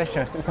 and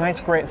delicious. It's a nice,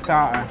 great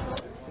starter.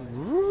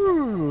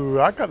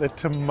 Ooh, I got the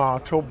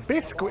tomato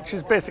bisque, which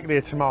is basically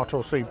a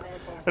tomato soup.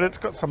 And it's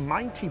got some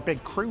mighty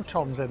big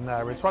croutons in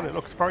there as well. It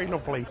looks very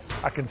lovely.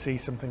 I can see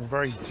something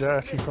very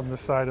dirty from the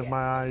side of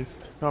my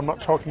eyes. No, I'm not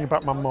talking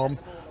about my mum.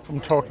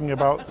 I'm talking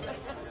about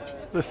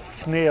the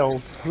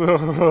snails.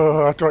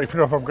 I don't even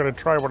know if I'm going to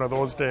try one of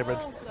those, David.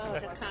 Oh God, I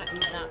can't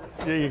eat that.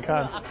 Yeah, you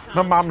can.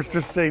 No, My mum's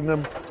just seen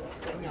them.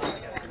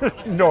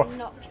 No. I'm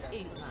not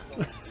eating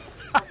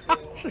that.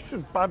 She's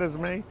as bad as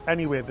me.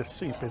 Anyway, the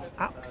soup is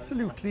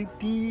absolutely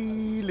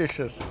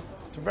delicious.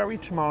 It's very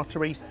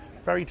tomatoey,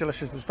 very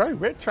delicious. It's very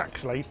rich,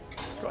 actually.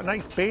 It's got a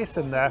nice base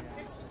in there.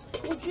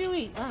 Would you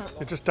eat that?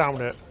 You just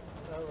down it.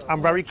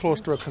 I'm very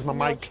close to it because my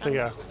mic's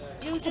here.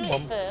 You do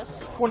it first.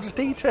 Go on, just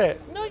eat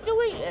it. No,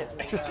 you eat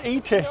it. Just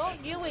eat it. No,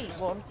 you eat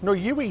one. No,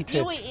 you eat it.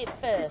 You eat it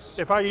first.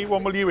 If I eat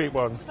one, will you eat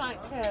one? It's like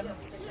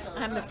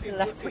I'm a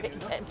celebrity,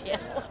 then, yeah.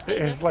 It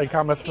is like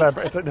I'm a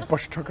celebrity. It's like the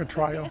Bush Tucker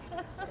trial.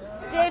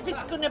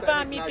 David's going to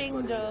buy me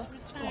bingo. A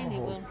tiny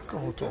one.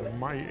 God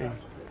almighty.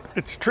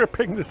 It's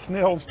dripping. The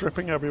snail's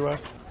dripping everywhere.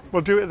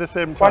 We'll do it at the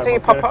same time. Why don't you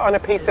pop it on a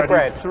piece of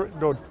bread?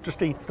 No,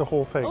 just eat the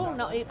whole thing. Oh,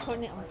 not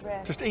putting it on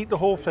bread. Just eat the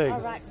whole thing. All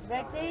right,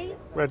 ready?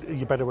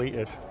 You better eat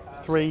it.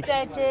 3,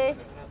 Steady.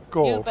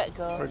 go. You better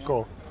go. Right,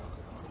 go.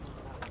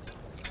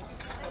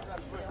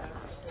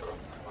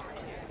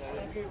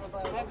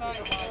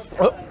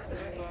 Oh.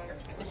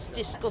 It's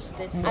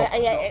disgusting. I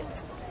ate it.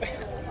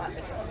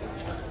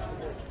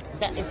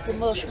 That is the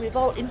most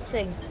revolting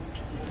thing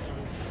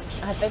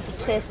I've ever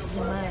tasted in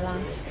my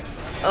life.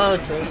 Oh,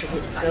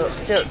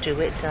 don't do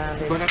it,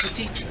 darling. Bon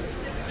appetit.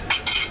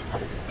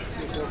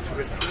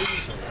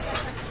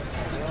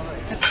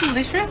 It's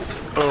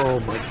delicious. Oh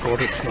my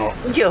God, it's not.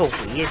 You're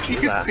weird, You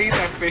can see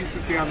their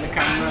faces behind the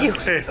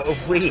camera.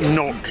 It's weird.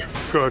 not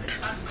good.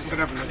 I'm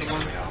gonna have another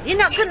one. You're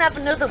not going to have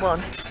another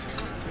one.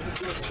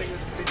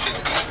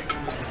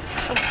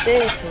 Oh,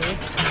 David.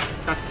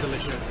 That's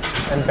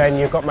delicious. And Ben,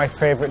 you got my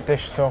favourite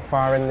dish so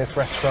far in this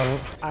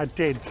restaurant. I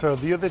did. So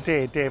the other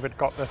day, David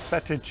got the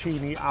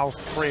fettuccine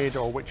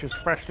alfredo, which is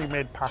freshly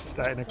made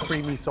pasta in a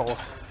creamy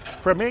sauce,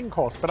 for a main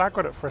course, but I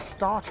got it for a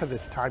starter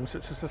this time, so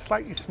it's just a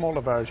slightly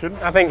smaller version.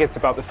 I think it's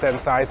about the same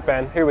size,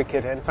 Ben. Who are we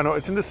kidding? I know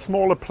it's in the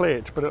smaller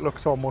plate, but it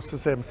looks almost the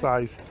same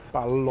size.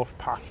 But I love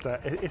pasta.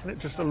 Isn't it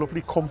just a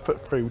lovely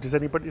comfort food? Does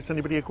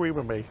anybody agree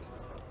with me?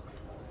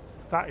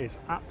 That is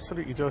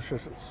absolutely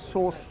delicious. It's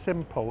so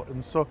simple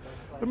and so...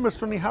 It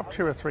must only have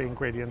 2 or 3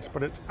 ingredients,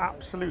 but it's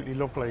absolutely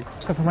lovely.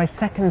 So for my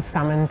second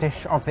salmon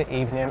dish of the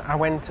evening, I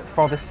went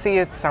for the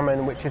seared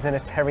salmon, which is in a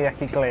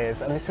teriyaki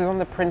glaze, and this is on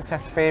the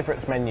Princess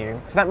Favourites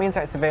menu. So that means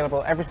that it's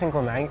available every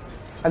single night,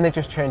 and they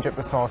just change up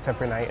the sauce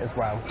every night as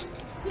well.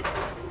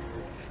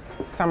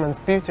 Salmon's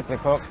beautifully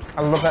cooked.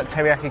 I love that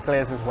teriyaki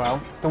glaze as well.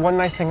 The one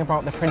nice thing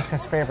about the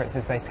Princess Favourites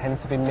is they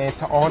tend to be made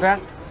to order.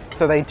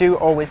 So they do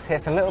always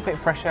taste a little bit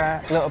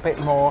fresher, a little bit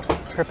more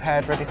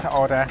prepared, ready to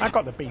order. I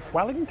got the beef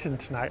Wellington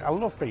tonight. I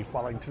love beef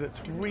Wellington.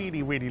 It's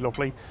really, really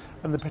lovely.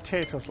 And the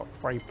potatoes look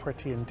very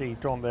pretty indeed,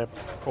 don't they?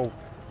 Oh,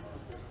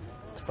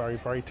 it's very,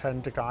 very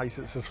tender, guys.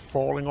 It's just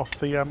falling off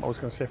the, I was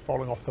going to say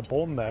falling off the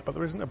bone there, but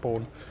there isn't a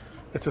bone.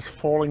 It's just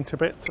falling to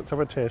bits. Let's have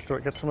a taste of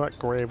it. Get some of that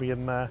gravy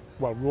in there.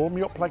 Well, roll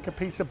me up like a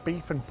piece of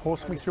beef and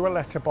post me through a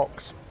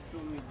letterbox.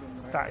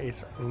 That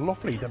is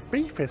lovely. The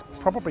beef is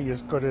probably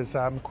as good as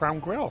Crown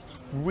Grill.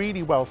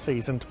 Really well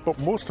seasoned, but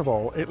most of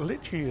all, it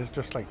literally is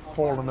just like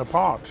falling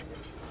apart.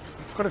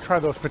 Got to try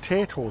those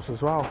potatoes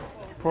as well.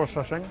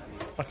 Processing.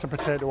 That's a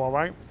potato, all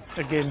right.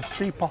 Again,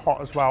 super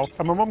hot as well.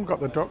 And my mum got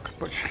the duck,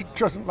 but she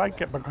doesn't like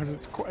it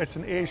because it's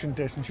an Asian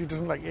dish and she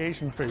doesn't like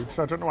Asian food,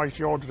 so I don't know why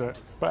she ordered it.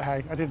 But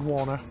hey, I did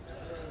warn her.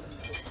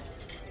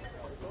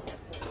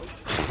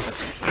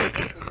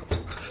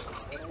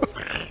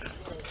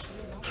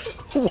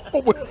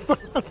 What was that?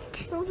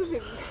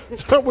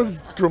 That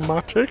was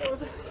dramatic.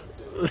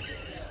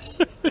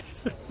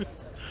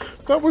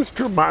 That was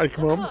dramatic,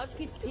 Mum. I've got to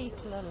give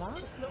people a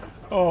laugh.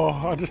 Oh,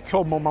 I just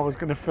told Mum I was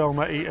going to film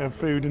her eat her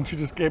food and she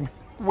just gave me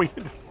the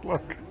weirdest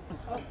look.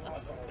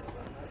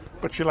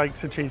 But she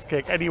likes a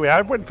cheesecake. Anyway,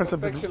 I went for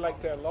something. I think she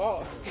liked it a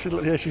lot.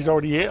 Yeah, she's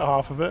already ate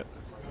half of it.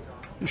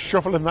 You're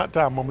shuffling that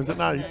down, Mum, is it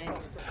nice?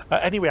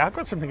 Anyway, I've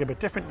got something a bit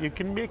different. You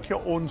can make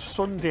your own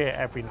sundae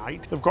every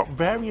night. They've got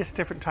various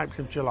different types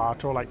of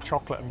gelato, like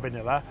chocolate and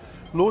vanilla.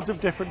 Loads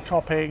of different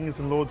toppings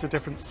and loads of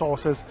different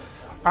sauces.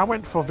 I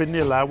went for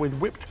vanilla with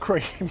whipped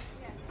cream,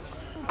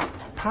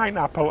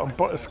 pineapple and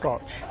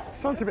butterscotch.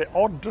 Sounds a bit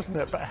odd, doesn't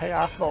it? But hey,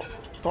 I thought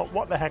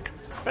what the heck?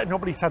 Bet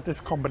nobody's had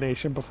this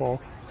combination before.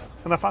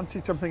 And I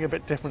fancied something a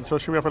bit different, so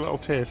should we have a little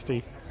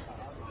tasty?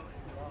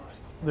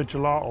 The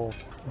gelato,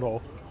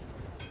 though.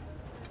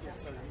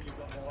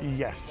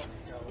 Yes,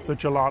 the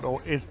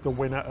gelato is the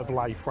winner of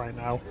life right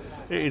now.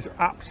 It is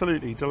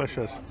absolutely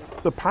delicious.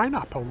 The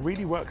pineapple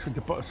really works with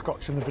the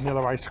butterscotch and the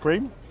vanilla ice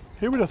cream.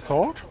 Who would have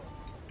thought?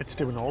 It's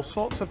doing all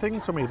sorts of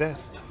things for me,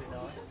 this.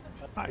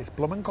 That is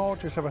blooming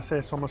gorgeous, if I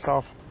say so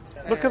myself.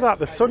 Look at that,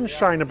 the sun's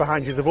shining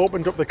behind you. They've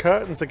opened up the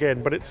curtains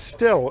again, but it's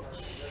still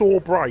so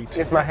bright.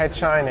 Is my head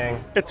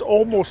shining? It's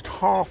almost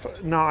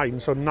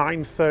 9:30, so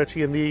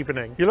 9:30 in the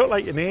evening. You look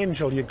like an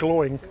angel, you're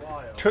glowing.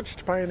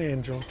 Touched by an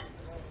angel.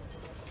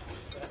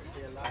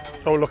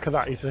 Oh, look at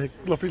that, he's a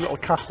lovely little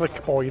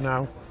Catholic boy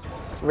now.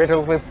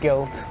 Riddled with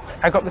guilt.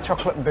 I got the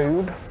chocolate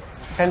boob.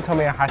 Ben told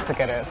me I had to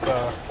get it,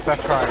 so I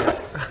tried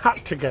it.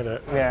 Had to get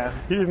it? Yeah.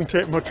 He didn't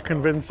take much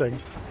convincing.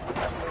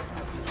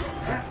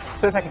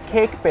 So it's like a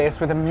cake base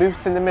with a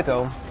mousse in the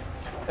middle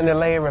and a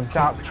layer of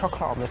dark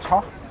chocolate on the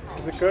top.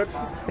 Is it good?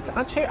 It's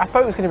actually, I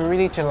thought it was going to be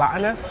really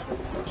gelatinous.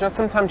 Just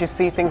sometimes you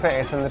see things like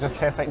this and they just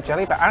taste like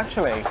jelly, but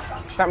actually,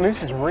 that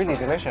mousse is really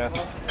delicious.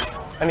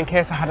 And in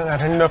case I hadn't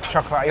had enough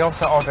chocolate, I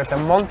also ordered the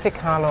Monte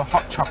Carlo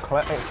hot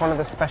chocolate. It's one of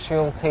the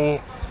specialty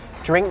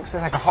drinks.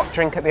 It's like a hot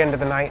drink at the end of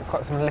the night. It's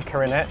got some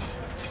liquor in it.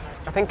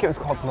 I think it was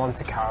called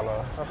Monte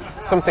Carlo.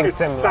 Something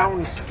similar. It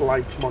sounds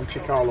like Monte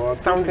Carlo. I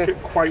don't think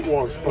it quite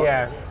was, but...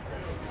 Yeah.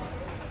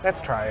 Let's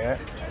try it.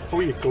 Oh,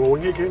 you're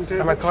glowing again,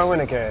 David? Am I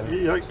glowing again?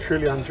 You're like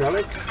truly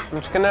angelic.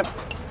 I'm just going to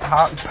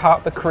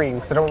part the cream,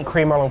 because I don't want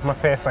cream all over my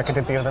face like I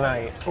did the other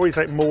night. Oh, he's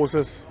like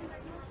Moses.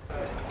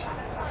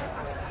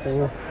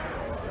 Ooh.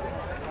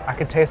 I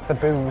could taste the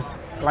booze.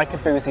 Like a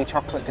boozy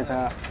chocolate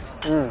dessert.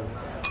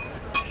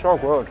 So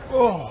good.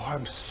 Oh,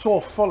 I'm so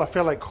full. I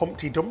feel like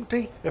Humpty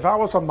Dumpty. If I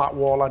was on that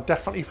wall, I'd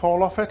definitely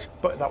fall off it.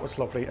 But that was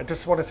lovely. I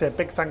just want to say a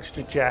big thanks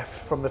to Jeff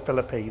from the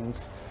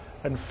Philippines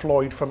and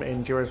Floyd from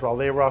India as well.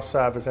 They were our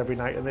servers every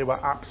night and they were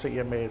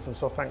absolutely amazing.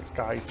 So thanks,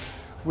 guys.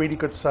 Really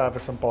good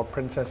service on board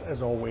Princess,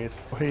 as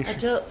always. I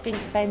don't think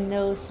Ben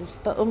knows this,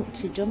 but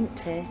Humpty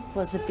Dumpty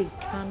was a big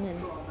cannon.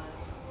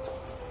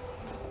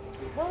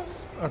 It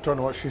was. I don't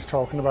know what she's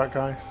talking about,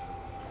 guys.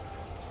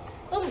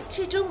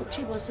 Humpty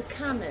Dumpty was a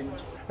cannon.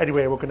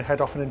 Anyway, we're going to head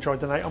off and enjoy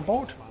the night on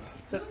board.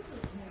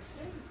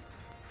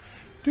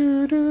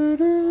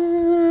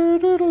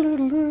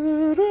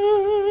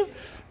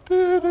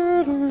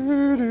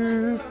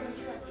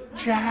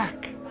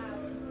 Jack.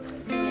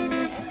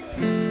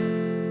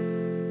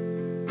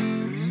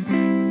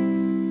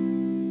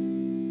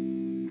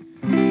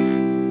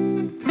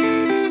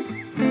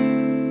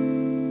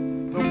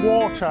 The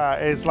water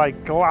is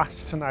like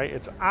glass tonight.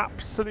 It's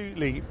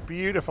absolutely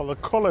beautiful. The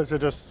colours are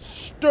just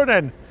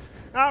stunning.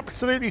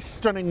 Absolutely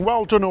stunning.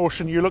 Well done,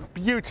 Ocean. You look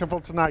beautiful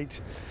tonight.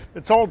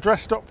 It's all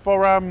dressed up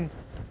for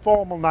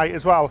formal night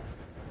as well.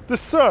 The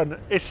sun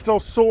is still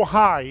so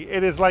high.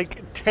 It is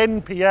like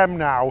 10 p.m.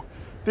 now.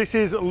 This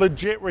is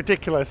legit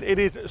ridiculous. It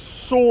is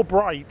so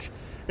bright.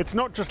 It's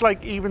not just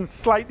like even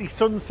slightly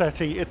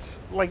sunsetty.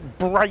 It's like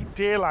bright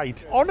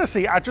daylight.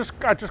 Honestly, I just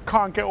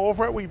can't get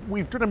over it.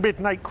 We've done a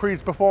midnight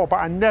cruise before, but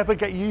I never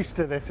get used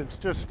to this.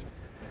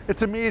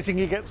 It's amazing.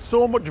 You get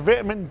so much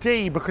vitamin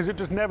D because it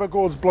just never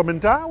goes blooming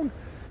down.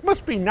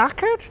 Must be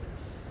knackered.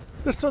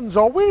 The sun's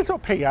always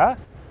up here.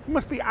 It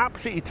must be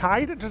absolutely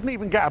tired. It doesn't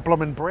even get a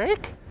blooming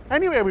break.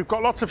 Anyway, we've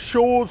got lots of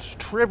shows,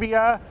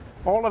 trivia,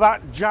 all of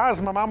that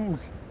jazz. My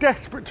mum's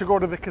desperate to go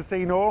to the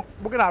casino.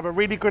 We're going to have a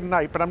really good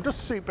night, but I'm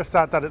just super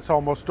sad that it's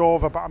almost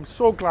over. But I'm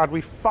so glad we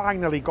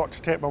finally got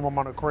to take my mum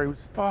on a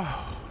cruise.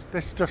 Oh,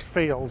 this just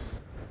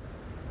feels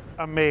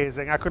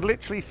amazing. I could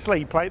literally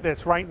sleep like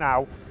this right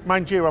now.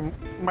 Mind you, I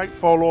might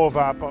fall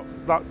over,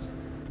 but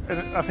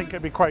I think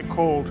it'd be quite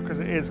cold because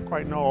it is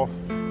quite north.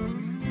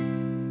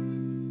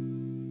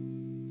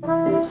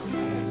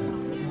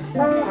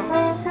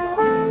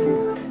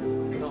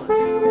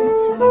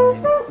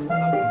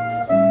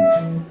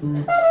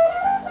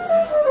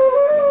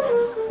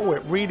 Oh,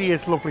 it really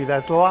is lovely.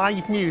 There's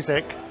live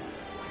music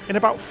in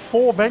about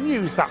 4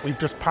 venues that we've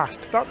just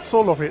passed. That's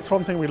so lovely. It's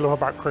one thing we love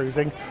about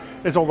cruising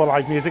is all the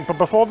live music. But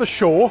before the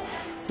show,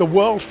 the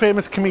world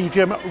famous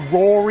comedian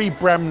Rory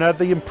Bremner,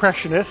 the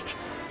impressionist,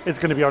 is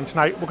going to be on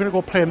tonight. We're going to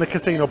go play in the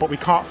casino, but we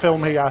can't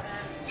film here.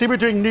 See, we're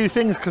doing new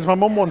things because my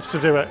mum wants to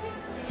do it.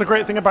 It's the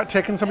great thing about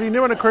taking somebody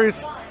new on a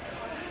cruise.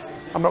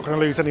 I'm not going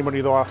to lose any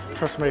money though,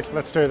 trust me.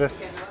 Let's do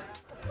this.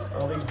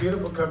 All these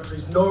beautiful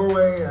countries,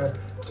 Norway,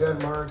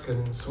 Denmark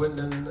and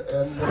Sweden,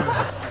 and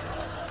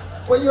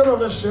When you're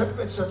on a ship,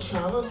 it's a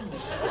challenge.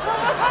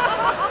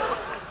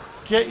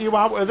 Get you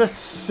out of the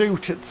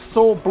suit. It's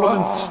so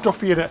blooming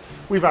stuffy in it.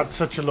 We've had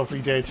such a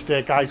lovely day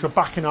today, guys. We're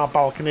back in our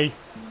balcony.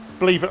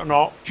 Believe it or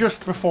not,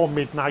 just before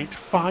midnight,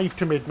 5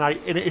 to midnight,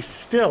 and it is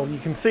still, you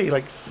can see,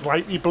 like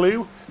slightly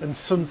blue and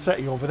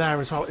sunsetty over there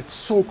as well. It's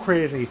so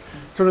crazy.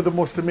 It's one of the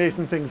most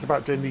amazing things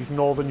about doing these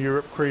Northern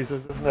Europe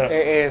cruises, isn't it?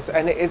 It is,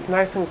 and it's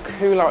nice and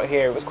cool out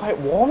here. It was quite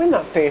warm in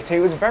that theatre.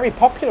 It was very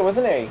popular,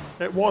 wasn't it?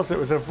 It was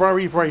a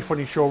very, very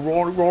funny show.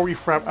 Rory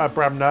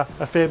Bremner,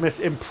 a famous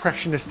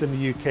impressionist in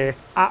the UK,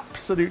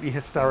 absolutely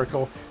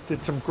hysterical.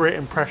 Did some great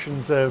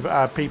impressions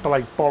of people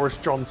like Boris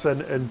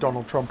Johnson and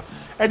Donald Trump.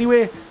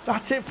 Anyway,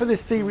 that's it for this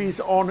series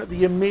on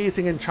the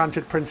amazing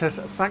Enchanted Princess.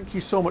 Thank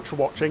you so much for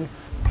watching.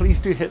 Please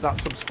do hit that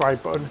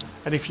subscribe button.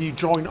 And if you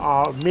join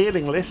our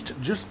mailing list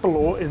just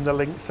below in the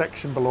link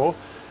section below,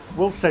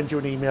 we'll send you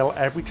an email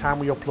every time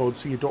we upload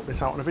so you don't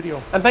miss out on a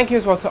video. And thank you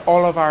as well to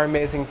all of our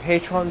amazing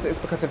patrons. It's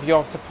because of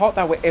your support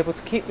that we're able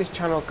to keep this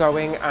channel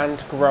going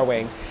and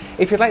growing.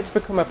 If you'd like to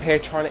become a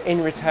patron,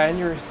 in return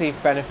you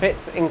receive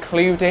benefits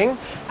including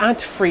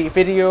ad-free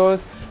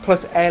videos,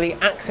 plus early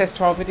access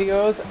to our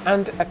videos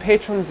and a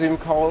patron Zoom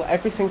call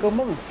every single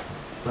month.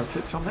 That's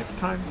it till next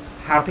time.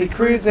 Happy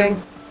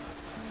cruising!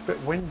 It's a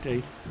bit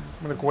windy.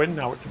 I'm going to go in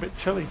now, it's a bit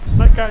chilly.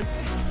 Night,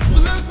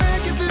 guys.